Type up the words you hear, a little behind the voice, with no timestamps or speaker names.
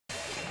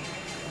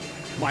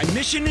My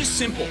mission is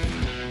simple,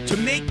 to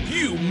make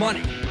you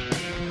money.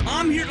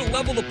 I'm here to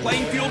level the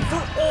playing field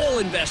for all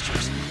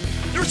investors.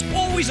 There's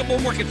always a bull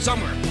market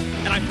somewhere,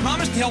 and I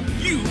promise to help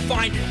you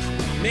find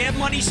it. Mad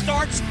Money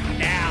starts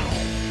now.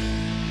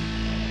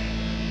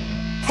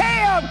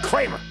 Hey, I'm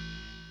Cramer.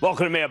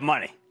 Welcome to Mad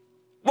Money.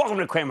 Welcome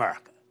to Cramer.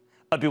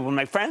 Other people,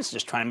 my friends,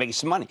 just trying to make you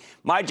some money.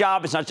 My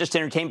job is not just to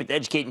entertain, but to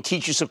educate and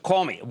teach you, so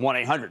call me at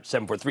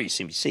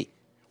 1-800-743-CNBC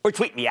or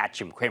tweet me at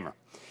Jim Cramer.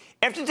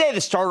 After today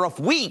that started off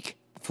weak,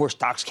 before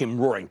stocks came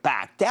roaring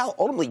back, Dow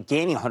ultimately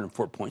gaining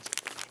 104 points,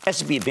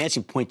 S&P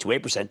advancing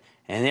 0.28%,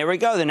 and there we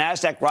go, the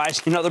Nasdaq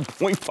rising another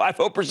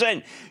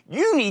 0.50%.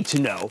 You need to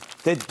know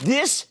that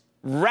this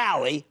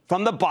rally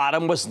from the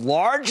bottom was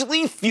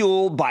largely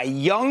fueled by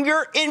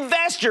younger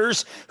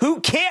investors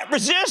who can't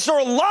resist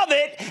or love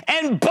it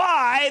and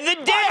buy the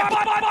dip.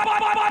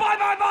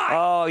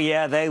 Oh,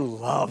 yeah, they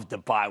love to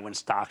buy when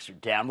stocks are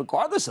down,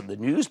 regardless of the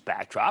news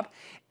backdrop.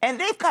 And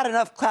they've got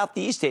enough clout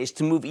these days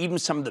to move even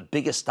some of the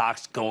biggest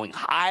stocks going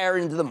higher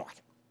into the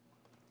market.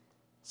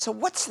 So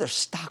what's their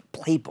stock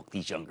playbook,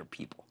 these younger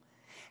people?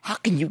 How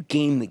can you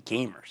game the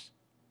gamers?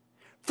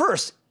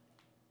 First,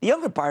 the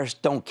younger buyers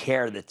don't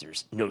care that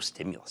there's no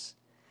stimulus.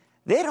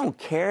 They don't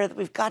care that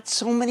we've got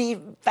so many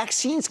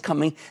vaccines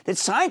coming that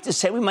scientists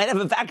say we might have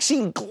a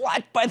vaccine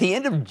glut by the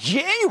end of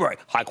January.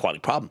 High-quality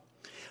problem.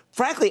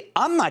 Frankly,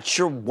 I'm not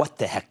sure what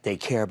the heck they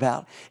care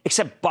about,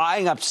 except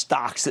buying up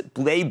stocks that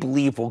they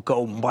believe will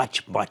go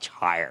much, much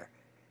higher.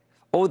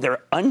 Oh,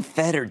 they're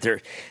unfettered.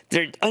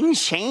 They're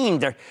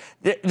unchained.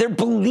 They're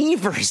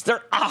believers.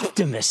 They're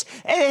optimists.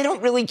 And they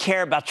don't really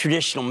care about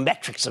traditional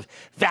metrics of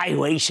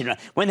valuation.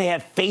 When they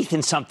have faith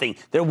in something,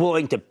 they're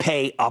willing to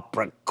pay up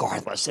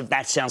regardless. If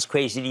that sounds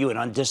crazy to you and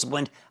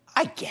undisciplined,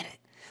 I get it.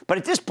 But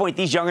at this point,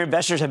 these younger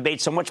investors have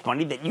made so much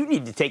money that you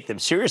need to take them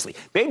seriously,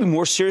 maybe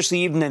more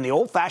seriously even than the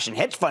old-fashioned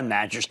hedge fund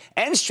managers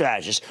and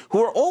strategists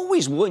who are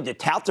always willing to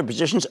tout their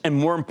positions and,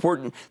 more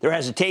important, their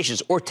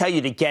hesitations, or tell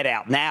you to get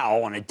out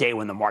now on a day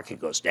when the market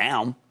goes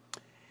down.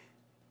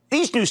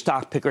 These new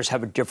stock pickers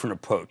have a different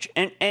approach,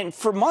 and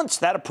for months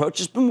that approach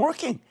has been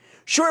working.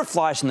 Sure, it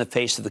flies in the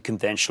face of the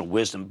conventional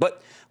wisdom,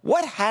 but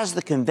what has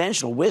the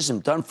conventional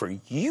wisdom done for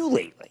you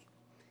lately?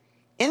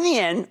 In the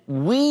end,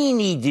 we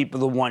need to be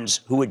the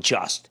ones who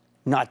adjust,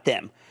 not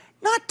them.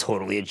 Not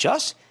totally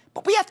adjust,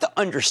 but we have to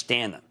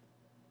understand them.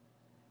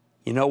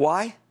 You know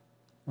why?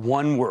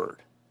 One word: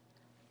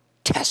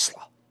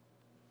 Tesla.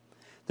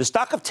 The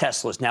stock of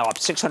Tesla is now up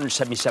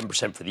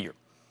 677% for the year.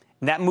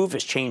 And that move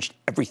has changed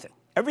everything.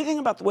 Everything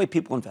about the way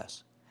people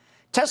invest.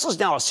 Tesla is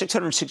now a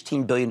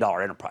 $616 billion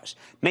enterprise,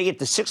 making it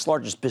the sixth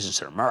largest business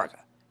in America.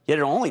 Yet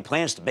it only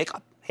plans to make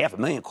up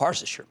 500,000 cars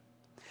this year.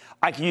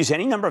 I could use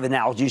any number of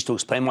analogies to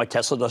explain why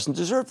Tesla doesn't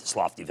deserve this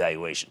lofty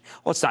valuation.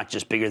 Well, it's not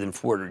just bigger than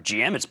Ford or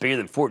GM. It's bigger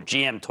than Ford,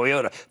 GM,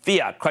 Toyota,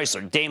 Fiat,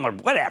 Chrysler, Daimler,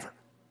 whatever.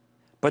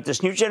 But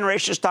this new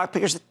generation of stock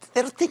pickers,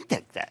 they don't think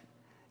that.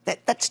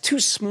 That's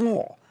too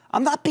small.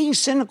 I'm not being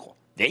cynical.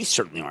 They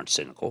certainly aren't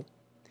cynical.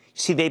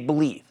 See, they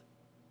believe.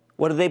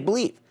 What do they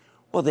believe?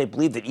 Well, they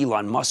believe that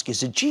Elon Musk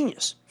is a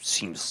genius.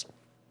 Seems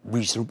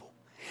reasonable.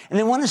 And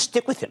they want to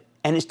stick with him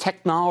and his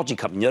technology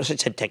company. Notice I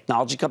said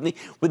technology company,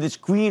 with its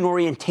green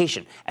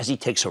orientation as he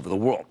takes over the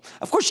world.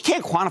 Of course, you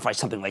can't quantify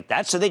something like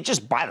that, so they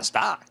just buy the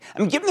stock. I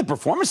mean, given the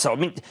performance, though,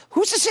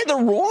 who's to say they're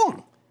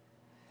wrong?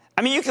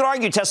 I mean, you could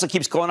argue Tesla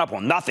keeps going up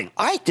on nothing.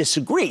 I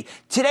disagree.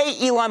 Today,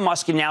 Elon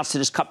Musk announced that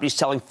his company is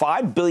selling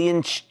 $5 billion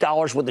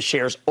worth of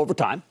shares over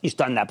time. He's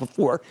done that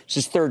before. It's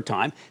his third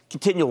time.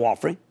 Continual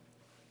offering.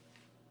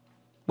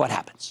 What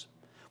happens?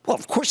 Well,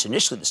 of course,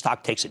 initially the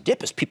stock takes a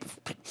dip as people,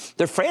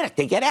 they're frantic.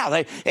 They get out.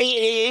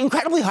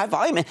 Incredibly high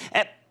volume.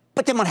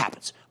 But then what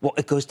happens? Well,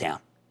 it goes down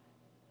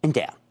and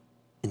down.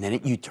 And then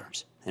it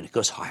U-turns. And it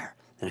goes higher.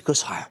 And it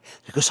goes higher.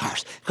 It goes higher.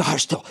 It goes higher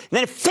still. And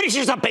then it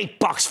finishes up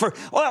 $8 for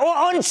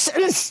an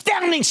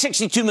astounding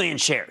 62 million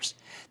shares.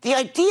 The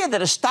idea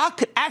that a stock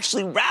could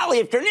actually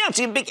rally after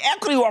announcing a big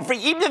equity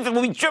offering, even if it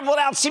will be dribbled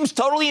out, seems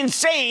totally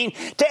insane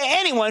to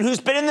anyone who's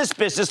been in this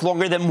business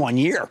longer than 1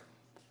 year.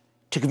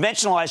 To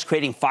conventionalize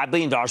creating $5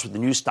 billion with a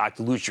new stock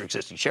to lose your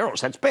existing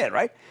shareholders, that's bad,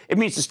 right? It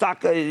means the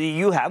stock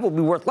you have will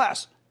be worth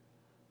less.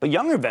 But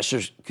younger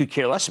investors could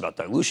care less about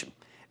dilution.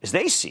 As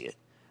they see it,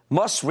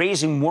 Musk's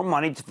raising more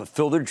money to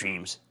fulfill their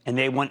dreams, and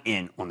they went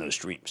in on those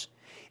dreams.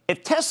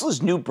 If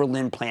Tesla's new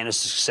Berlin plant is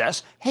a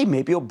success, hey,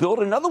 maybe he'll build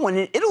another one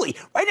in Italy,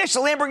 right next to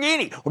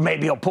Lamborghini. Or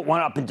maybe he'll put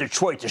one up in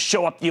Detroit to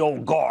show up the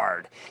old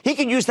guard. He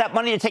could use that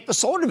money to take the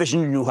solar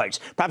division to new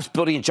heights, perhaps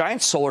building a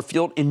giant solar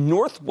field in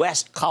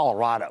northwest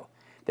Colorado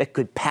that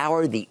could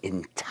power the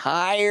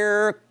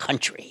entire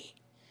country.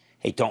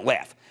 Hey, don't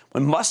laugh.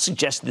 When Musk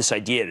suggested this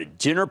idea at a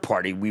dinner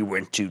party we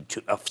went to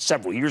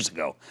several years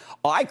ago,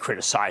 I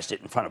criticized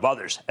it in front of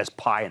others as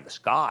pie in the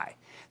sky.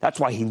 That's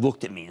why he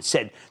looked at me and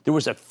said there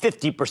was a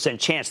 50%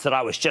 chance that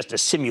I was just a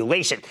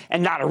simulation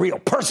and not a real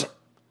person.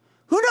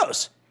 Who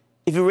knows?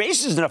 If he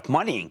raises enough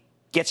money and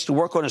gets to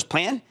work on his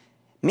plan,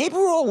 maybe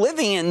we're all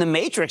living in the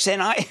Matrix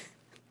and I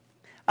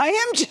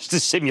am just a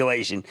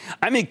simulation.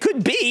 I mean,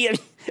 could be.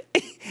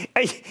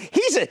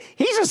 He's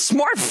a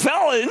smart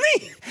fella, isn't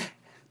he?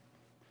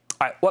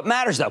 All right, what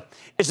matters, though,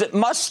 is that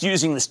Musk's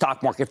using the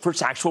stock market for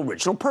its actual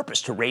original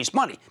purpose, to raise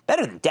money.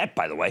 Better than debt,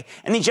 by the way.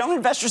 And these young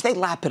investors, they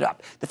lap it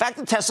up. The fact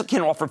that Tesla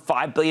can offer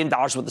 $5 billion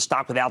worth of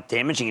stock without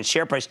damaging its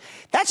share price,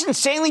 that's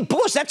insanely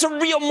bullish. That's a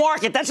real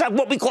market. That's not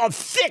what we call a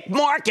thick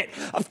market.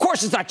 Of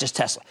course, it's not just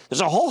Tesla.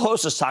 There's a whole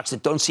host of stocks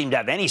that don't seem to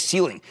have any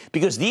ceiling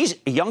because these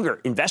younger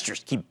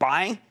investors keep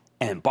buying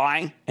and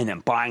buying and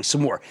then buying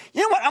some more.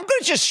 You know what? I'm going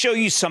to just show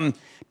you some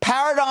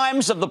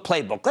paradigms of the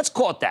playbook. Let's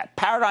call it that,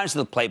 paradigms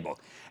of the playbook.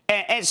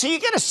 And so you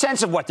get a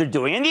sense of what they're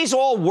doing. And these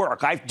all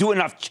work. I do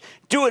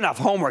enough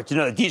homework to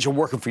know that these are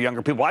working for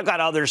younger people. I've got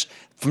others.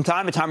 From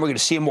time to time, we're going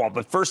to see them all.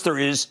 But first, there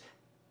is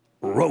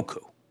Roku.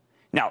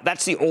 Now,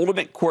 that's the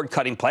ultimate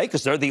cord-cutting play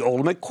because they're the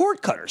ultimate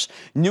cord cutters.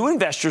 New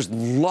investors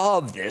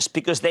love this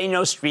because they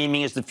know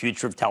streaming is the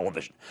future of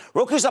television.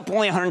 Roku's up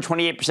only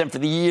 128% for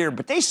the year,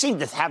 but they seem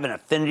to have an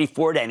affinity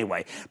for it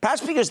anyway,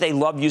 perhaps because they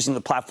love using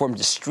the platform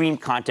to stream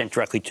content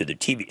directly to their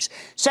TVs.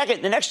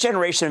 Second, the next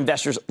generation of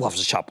investors loves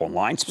to shop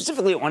online,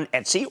 specifically on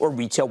Etsy or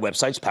retail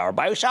websites powered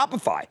by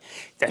Shopify.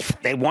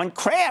 They want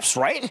crafts,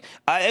 right?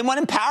 They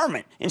want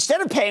empowerment.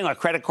 Instead of paying a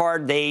credit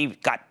card, they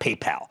got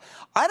PayPal.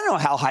 I don't know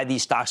how high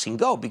these stocks can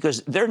go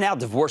because they're now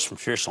divorced from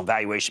traditional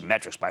valuation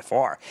metrics by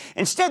far.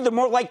 Instead, they're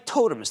more like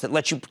totems that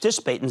let you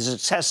participate in the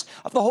success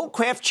of the whole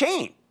craft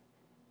chain.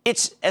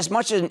 It's as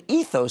much an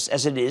ethos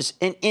as it is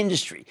an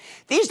industry.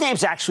 These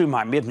names actually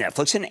remind me of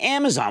Netflix and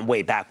Amazon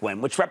way back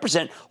when, which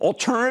represent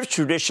alternative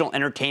traditional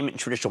entertainment and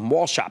traditional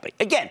mall shopping.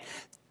 Again,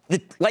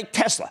 like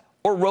Tesla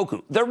or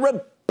Roku, they're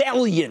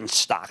rebellion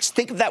stocks.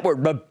 Think of that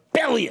word,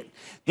 rebellion.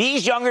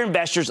 These younger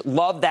investors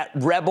love that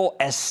rebel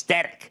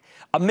aesthetic.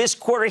 A missed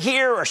quarter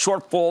here or a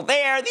shortfall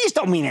there, these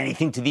don't mean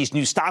anything to these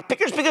new stock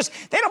pickers because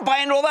they don't buy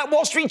into all that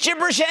Wall Street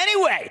gibberish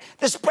anyway.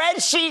 The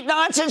spreadsheet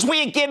nonsense, will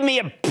you give me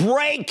a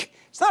break?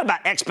 It's not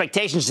about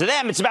expectations to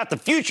them. It's about the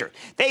future.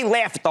 They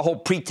laugh at the whole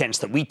pretense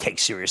that we take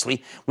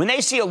seriously. When they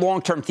see a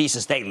long-term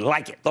thesis, they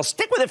like it. They'll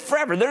stick with it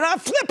forever. They're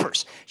not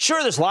flippers.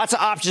 Sure, there's lots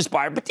of options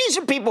buyers, but these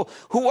are people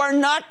who are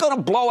not going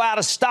to blow out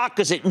a stock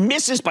because it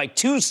misses by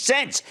 2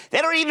 cents.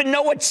 They don't even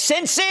know what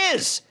cents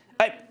is.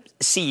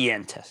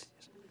 CEN test.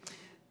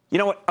 You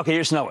know what? Okay,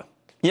 here's another one.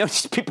 You know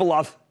what people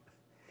love?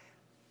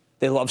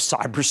 They love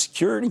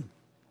cybersecurity.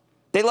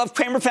 They love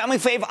Cramer family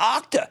fave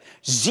Okta.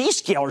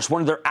 Zscaler is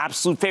one of their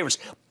absolute favorites.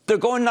 They're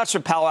going nuts for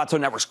Palo Alto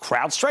Networks.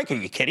 CrowdStrike, are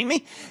you kidding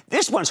me?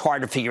 This one's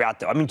hard to figure out,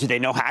 though. I mean, do they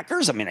know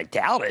hackers? I mean, I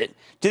doubt it.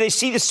 Do they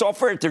see the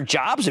software at their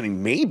jobs? I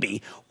mean,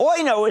 maybe. All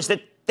I know is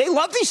that they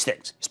love these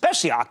things,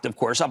 especially Okta, of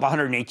course, up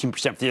 118%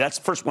 for the year. That's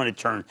the first one to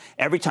turn.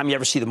 Every time you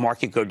ever see the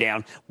market go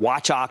down,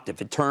 watch Okta.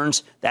 If it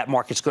turns, that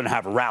market's going to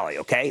have a rally,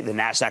 okay? The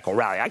Nasdaq will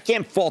rally. I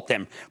can't fault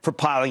them for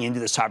piling into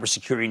the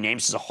cybersecurity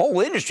names. The whole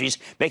industry's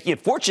making a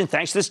fortune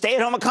thanks to the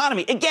stay-at-home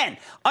economy. Again,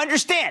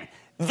 understand,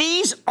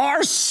 these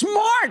are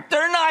smart.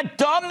 They're not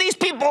dumb. These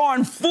people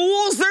aren't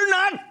fools. They're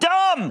not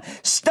dumb.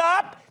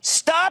 Stop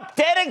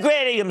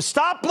denigrating them.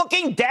 Stop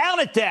looking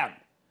down at them.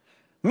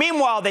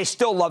 Meanwhile, they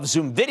still love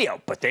Zoom video,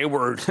 but there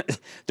were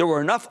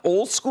enough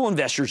old-school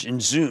investors in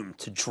Zoom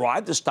to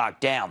drive the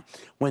stock down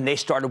when they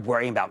started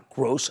worrying about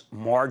gross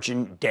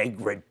margin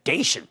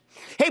degradation.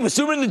 Hey, with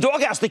Zoom in the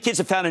doghouse, the kids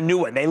have found a new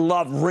one. They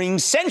love Ring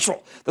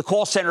Central, the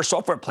call center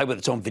software play with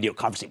its own video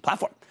conferencing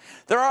platform.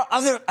 There are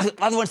other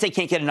ones they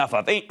can't get enough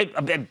of.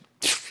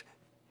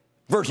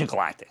 Virgin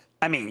Galactic.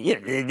 I mean,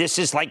 this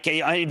is like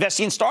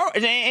investing in Star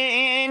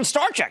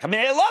Trek. I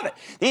mean, I love it.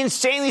 The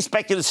insanely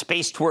speculative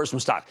space tourism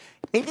stock.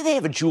 Maybe they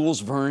have a Jules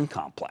Verne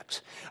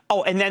complex.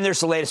 Oh, and then there's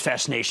the latest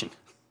fascination.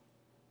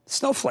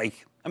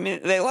 Snowflake. I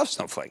mean, they love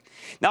Snowflake.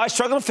 Now, I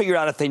struggle to figure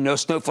out if they know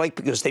Snowflake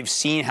because they've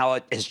seen how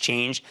it has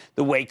changed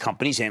the way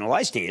companies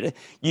analyze data.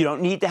 You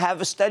don't need to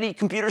have studied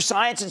computer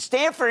science at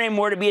Stanford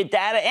anymore to be a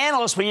data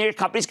analyst when your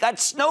company's got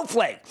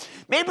Snowflake.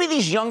 Maybe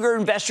these younger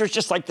investors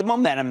just like the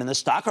momentum in the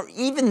stock or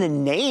even the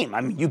name.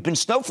 I mean, you've been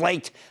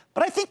snowflaked,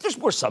 but I think there's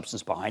more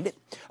substance behind it.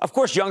 Of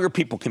course, younger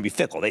people can be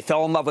fickle. They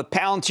fell in love with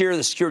Palantir,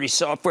 the security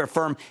software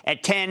firm,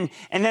 at 10,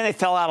 and then they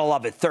fell out of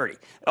love at 30.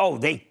 Oh,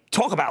 they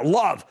talk about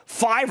love,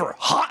 Fiverr,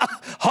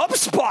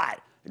 HubSpot.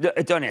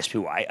 Don't ask me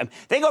why.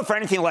 They go for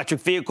anything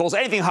electric vehicles,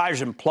 anything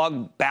hydrogen,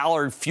 plug,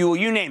 Ballard, fuel,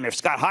 you name it. If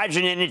it's got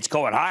hydrogen in it, it's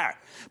going higher.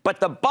 But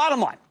the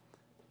bottom line,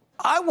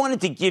 I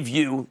wanted to give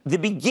you the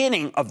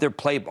beginning of their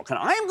playbook. And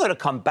I'm going to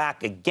come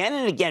back again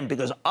and again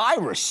because I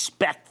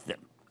respect them,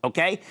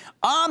 okay?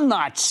 I'm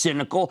not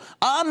cynical.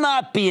 I'm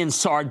not being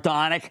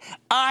sardonic.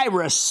 I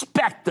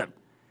respect them.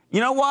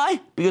 You know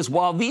why? Because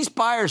while these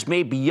buyers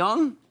may be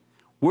young,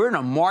 we're in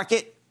a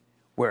market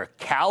where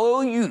callow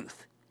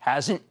youth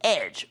has an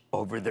edge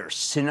over their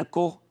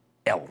cynical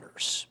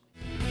elders.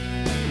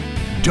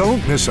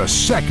 Don't miss a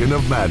second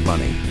of Mad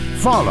Money.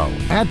 Follow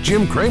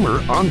 @Jim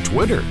Cramer on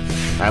Twitter.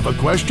 Have a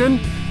question?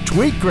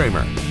 Tweet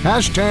Cramer.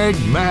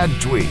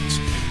 #MadTweets.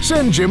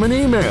 Send Jim an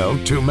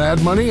email to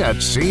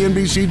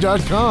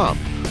madmoney@cnbc.com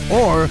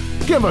or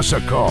give us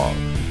a call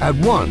at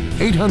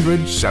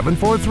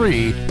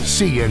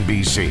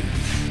 1-800-743-CNBC.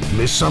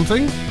 Miss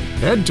something?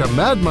 Head to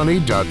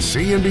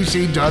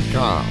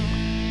madmoney.cnbc.com.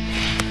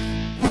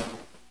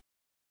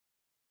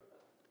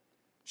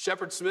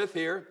 Shepard Smith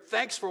here.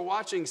 Thanks for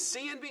watching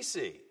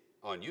CNBC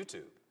on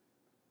YouTube.